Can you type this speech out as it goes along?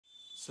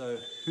So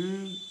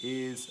who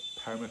is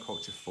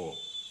permaculture for?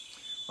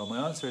 Well,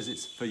 my answer is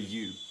it's for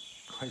you,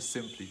 quite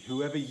simply.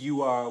 Whoever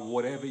you are,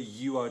 whatever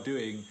you are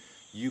doing,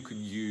 you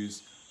can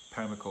use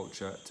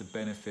permaculture to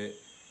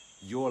benefit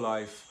your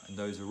life and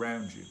those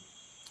around you.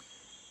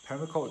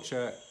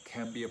 Permaculture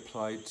can be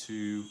applied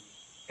to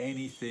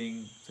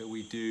anything that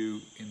we do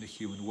in the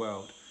human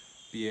world,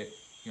 be it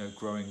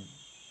growing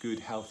good,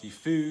 healthy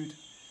food,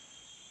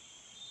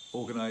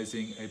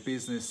 organizing a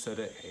business so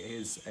that it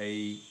is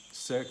a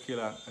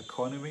circular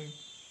economy,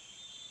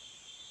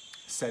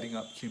 setting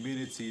up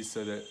communities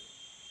so that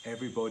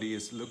everybody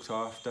is looked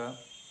after,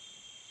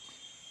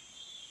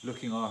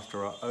 looking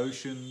after our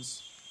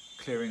oceans,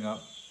 clearing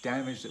up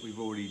damage that we've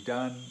already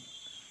done.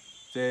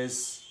 There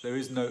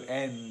is no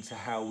end to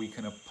how we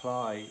can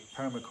apply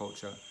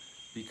permaculture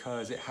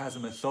because it has a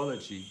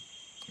methodology.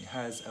 It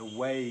has a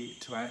way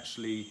to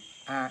actually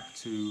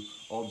act, to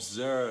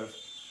observe,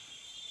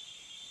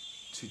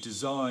 to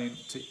design,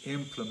 to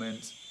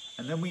implement.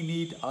 And then we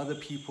need other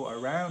people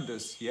around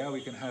us. Yeah, we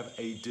can have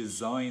a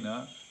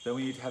designer, then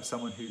we need to have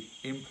someone who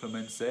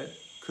implements it.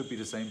 Could be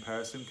the same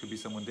person, could be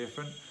someone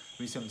different.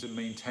 We need someone to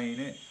maintain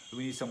it.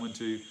 We need someone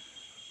to,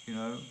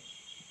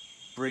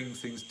 bring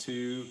things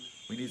to.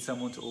 We need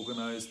someone to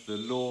organize the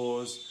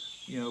laws.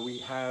 We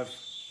have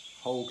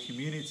whole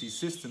community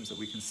systems that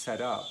we can set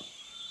up.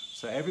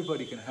 So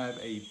everybody can have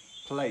a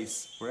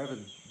place wherever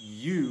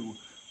you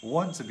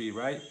want to be,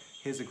 right?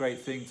 Here's a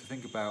great thing to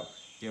think about.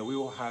 We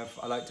all have,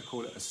 I like to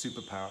call it a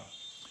superpower.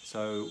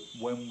 So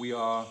when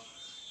we're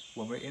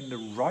in the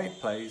right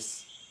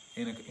place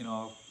in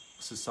our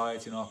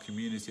society, in our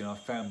community, in our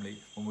family,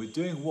 when we're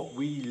doing what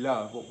we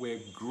love, what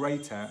we're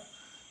great at,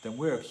 then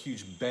we're a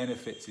huge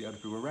benefit to the other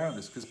people around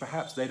us because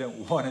perhaps they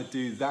don't want to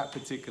do that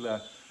particular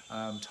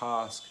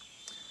task.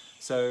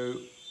 So,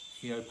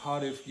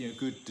 part of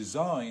good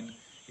design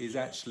is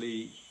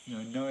actually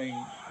knowing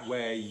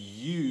where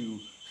you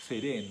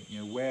fit in,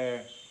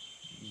 where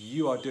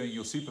you are doing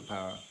your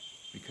superpower,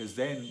 because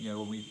then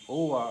when we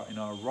all are in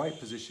our right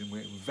position,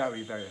 we're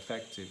very, very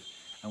effective.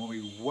 And when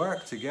we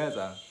work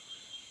together,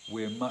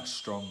 we're much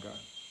stronger,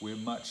 we're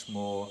much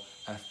more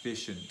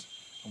efficient,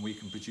 and we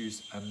can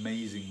produce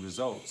amazing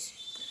results.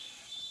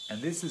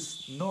 And this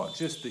is not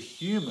just the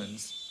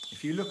humans.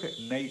 If you look at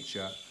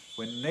nature,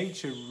 when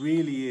nature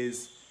really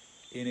is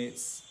in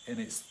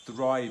its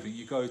thriving,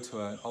 you go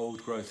to an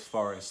old growth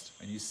forest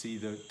and you see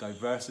the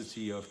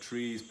diversity of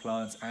trees,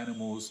 plants,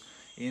 animals,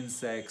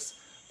 insects,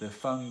 the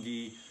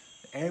fungi,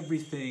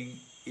 everything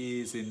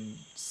is in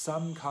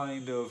some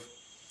kind of,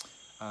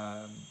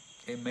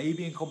 it may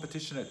be in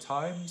competition at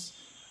times,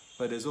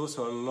 but there's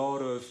also a lot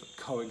of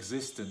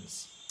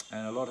coexistence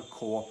and a lot of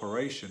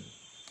cooperation.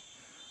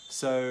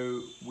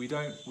 So we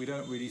don't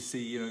really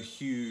see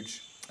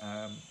huge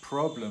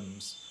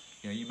problems.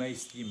 You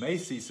may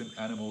see some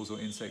animals or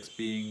insects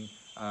being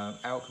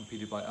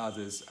outcompeted by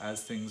others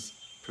as things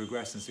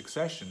progress in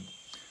succession.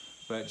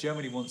 But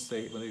generally, when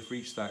they've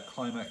reached that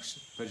climax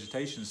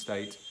vegetation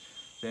state,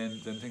 then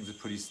things are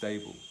pretty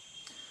stable.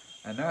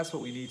 And that's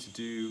what we need to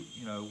do,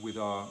 with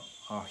our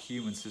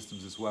human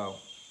systems as well.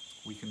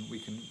 We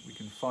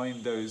can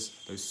find those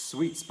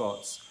sweet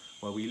spots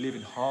where we live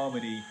in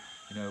harmony,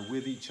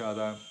 with each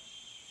other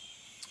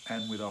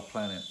and with our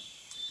planet.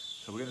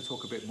 So we're going to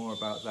talk a bit more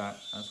about that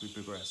as we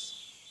progress.